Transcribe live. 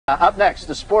Up next,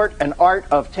 the sport and art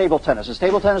of table tennis. Is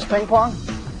table tennis ping pong?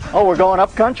 Oh, we're going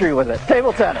up country with it.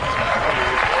 Table tennis.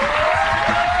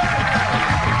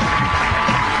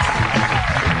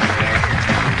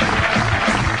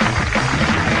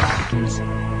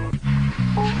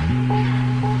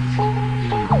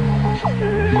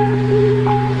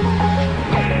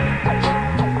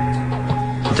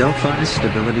 Delphi's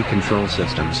stability control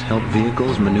systems help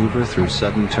vehicles maneuver through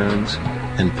sudden turns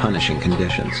and punishing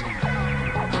conditions.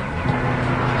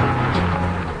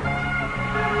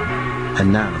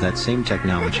 And now that same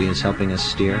technology is helping us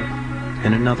steer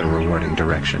in another rewarding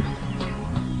direction.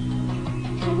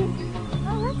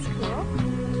 Oh, that's cool.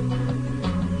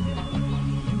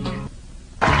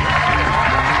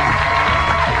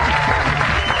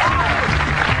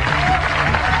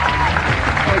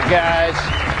 Hey, guys.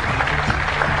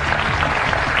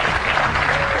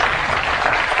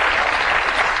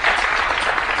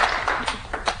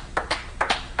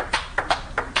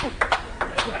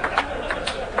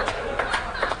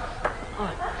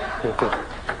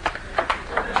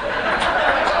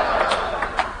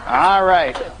 All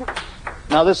right.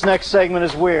 Now this next segment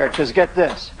is weird, because get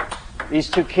this. These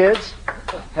two kids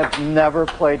have never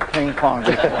played ping pong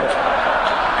before.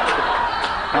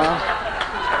 Huh?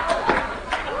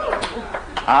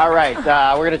 All right.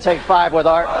 We're going to take five with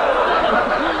our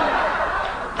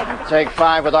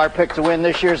pick to win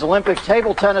this year's Olympic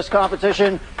table tennis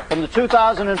competition from the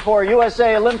 2004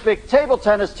 USA Olympic table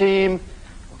tennis team.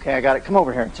 Okay, I got it. Come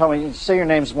over here and tell me, say your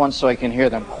names once so I can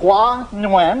hear them. Khoa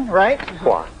Nguyen, right?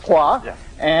 Khoa. Khoa. Yes.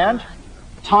 And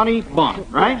Tony Bung,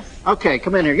 right? Yes. Okay,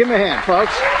 come in here. Give me a hand,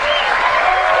 folks.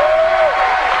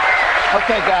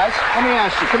 Okay, guys, let me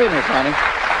ask you. Come in here, Tony.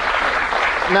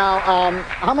 Now,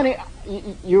 how many,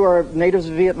 you are natives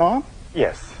of Vietnam?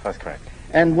 Yes, that's correct.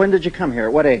 And when did you come here?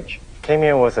 At what age? Came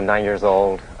here was 9 years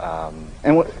old.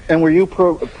 And were you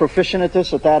proficient at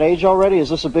this at that age already? Is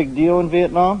this a big deal in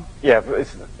Vietnam? Yeah,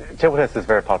 table tennis is a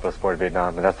very popular sport in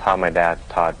Vietnam, and that's how my dad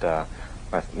taught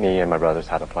me and my brothers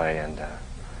how to play.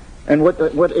 And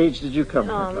what age did you come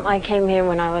here? I came here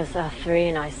when I was 3,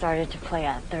 and I started to play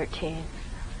at 13.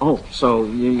 Oh, so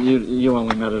you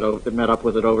only met up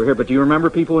with it over here. But do you remember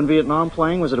people in Vietnam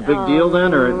playing? Was it a big deal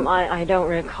then, or I don't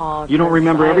recall. You don't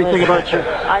remember everything about your?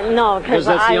 No, because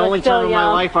that's the only time in my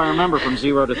young. life I remember from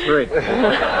 0 to 3.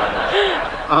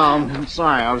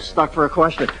 Sorry, I was stuck for a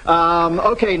question.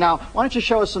 Okay, now why don't you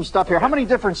show us some stuff here? How many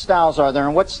different styles are there,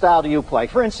 and what style do you play?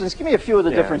 For instance, give me a few of the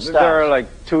different styles. There are like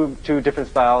two different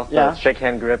styles. Yeah. Shake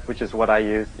hand grip, which is what I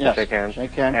use to shake hands.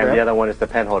 Shake hand and grip. the other one is the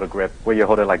pen holder grip, where you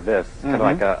hold it like this, kind of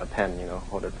like a pen, you know,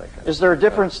 hold it like that. Is there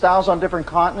different styles on different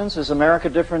continents? Is America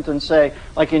different than, say,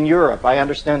 like in Europe? I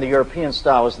understand the European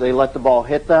style is they let the ball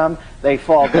hit them, they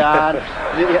fall down.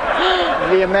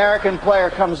 The American player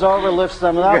comes over, lifts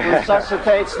them up,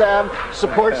 resuscitates them,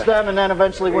 supports them, and then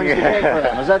eventually wins the game for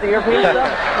them. Is that the European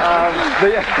style?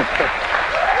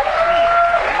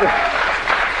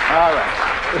 All right.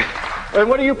 And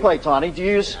what do you play, Tony? Do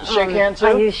you use shake hand too?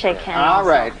 I use shake hand. All also.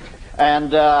 right.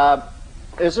 And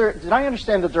did I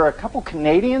understand that there are a couple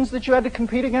Canadians that you had to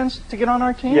compete against to get on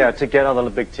our team? Yeah, to get on the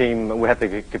Olympic team, we had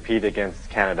to compete against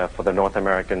Canada for the North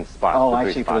American spot. Oh,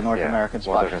 I see, for the North American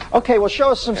spot. Okay, well,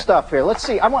 show us some stuff here. Let's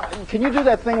see. Can you do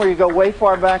that thing where you go way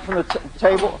far back from the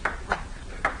table?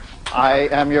 I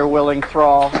am your willing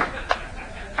thrall.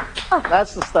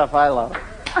 That's the stuff I love.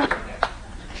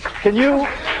 Can you...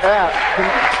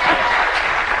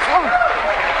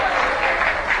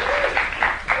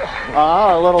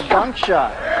 a little dunk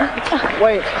shot.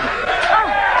 Wait.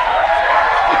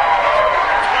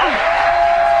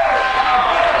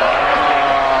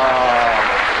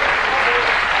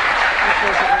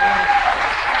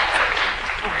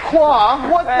 Khoa,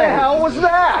 what the hell was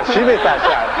that? She missed that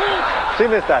shot. She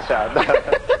missed that shot.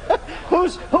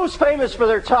 Who's famous for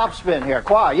their topspin here?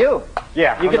 Khoa, you?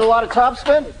 Yeah. You get a lot of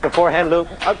topspin? The forehand loop.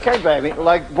 Okay, baby.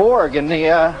 Like Borg in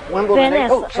the Wimbledon.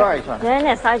 Dennis, Oh, sorry, Tony.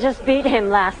 Dennis, I just beat him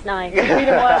last night. You beat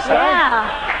him last night?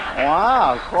 Yeah.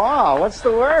 Wow, Khoa, what's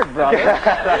the word, brother?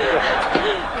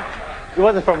 It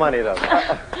wasn't for money, though.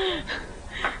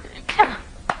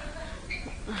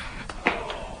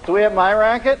 Do we have my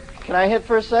racket? Can I hit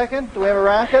for a second? Do we have a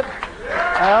racket?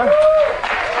 Let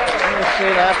me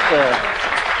see that there.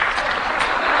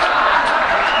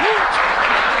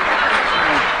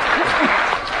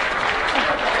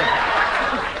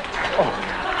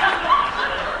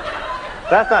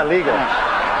 That's not legal.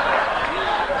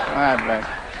 All right, man.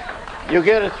 You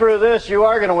get it through this, you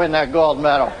are going to win that gold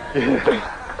medal.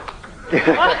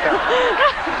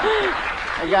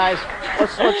 Hey, guys,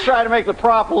 let's try to make the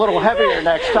prop a little heavier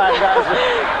next time, guys.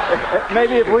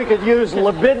 Maybe if we could use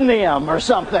libidinium or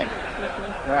something.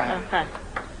 Right. Okay.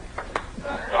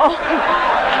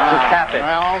 Just tap it.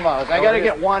 Almost. I got to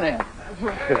get one in.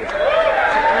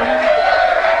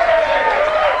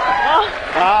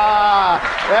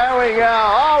 There we go.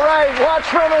 All right, watch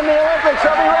for him in the Olympics.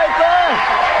 I'll be right there.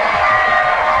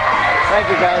 Thank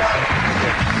you, guys.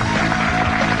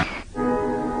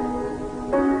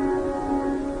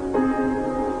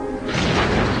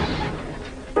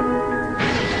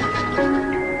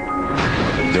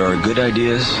 There are good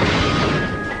ideas.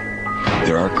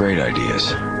 There are great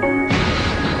ideas.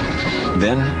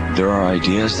 Then there are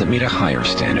ideas that meet a higher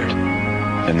standard.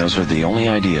 And those are the only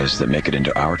ideas that make it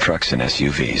into our trucks and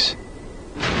SUVs.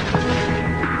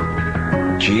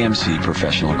 GMC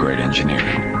Professional Grade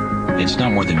Engineering. It's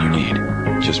not more than you need,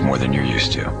 just more than you're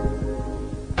used to.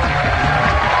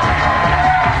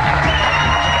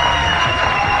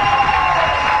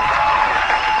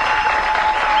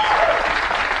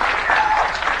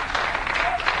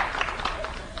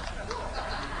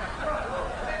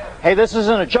 Hey, this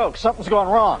isn't a joke. Something's going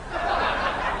wrong.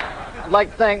 I'd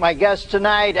like to thank my guests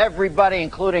tonight, everybody,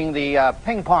 including the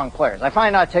ping pong players. I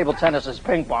find out table tennis is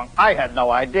ping pong. I had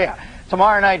no idea.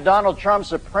 Tomorrow night, Donald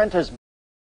Trump's apprentice